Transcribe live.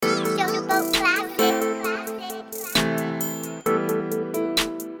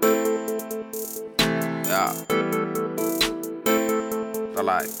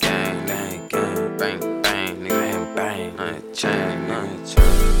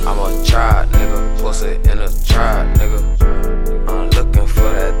posted in a trap, nigga. I'm looking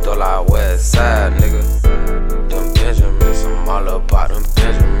for that dollar west side, nigga. Them Benjamins, I'm all about them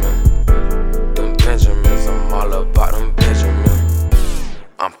Benjamins. Them Benjamins, I'm all about them Benjamins.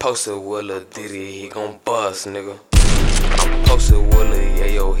 I'm posted with Lil Diddy, he gon' bust, nigga. I'm posted with Lil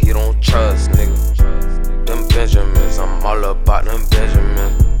Yayo, he don't trust, nigga. Them Benjamins, I'm all about them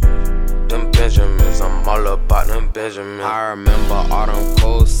Benjamins. Them Benjamins, I'm all about them Benjamins. I remember all them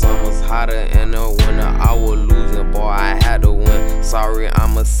cold summers, hotter in the winter. I was losing, boy, I had to win. Sorry,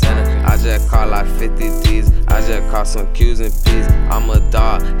 I'm a sinner. I just caught like 50 D's. I just caught some Q's and P's. I'm a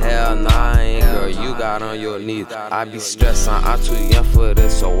dog, hell nah, I ain't, girl. You got on your knees. I be stressing, I'm too young for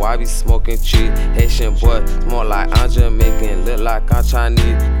this, so I be smoking cheese. Haitian boy, more like I'm Jamaican, look like I'm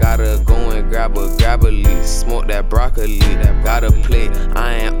Chinese. Gotta go and grab a leaf, smoke that broccoli. Got a plate,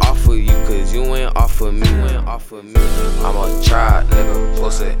 I ain't off of you, cause you ain't off of me. I'm a trap, nigga,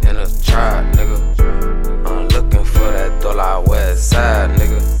 posted in a trap, nigga. I'm looking for that dollar west side,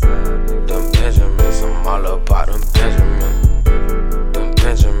 nigga. Them Benjamins, I'm all about them Benjamins. Them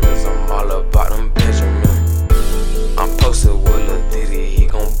Benjamins, I'm all about them Benjamins. I'm posted with Lil Diddy, he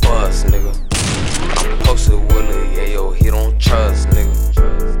gon' bust, nigga. I'm posted with Lil Yayo, he don't trust,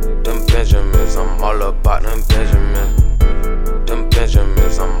 nigga. Them Benjamins, I'm all about them Benjamins. Them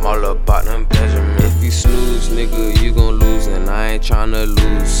Benjamins, I'm all about them Benjamins. If you snooze, nigga, you gon' lose, and I ain't tryna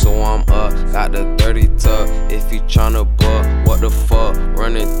lose, so I'm up. Got the 30 tuck. If you tryna buck, what the fuck?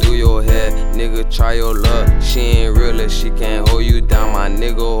 Running through your head, nigga, try your luck. She ain't real if she can't hold you down, my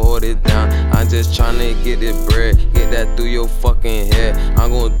nigga, hold it down. I'm just tryna get this bread, get that through your fucking head.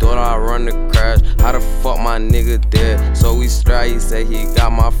 I'm gon' do it, I run the crash. How the fuck my nigga dead? So we strike, he say he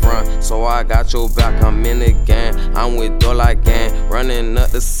got my front, so I got your back. I'm in the game, I'm with Dollar Gang, running up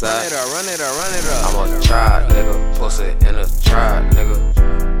the side. Run it up. I'm a trap, nigga, posted in a trap, nigga.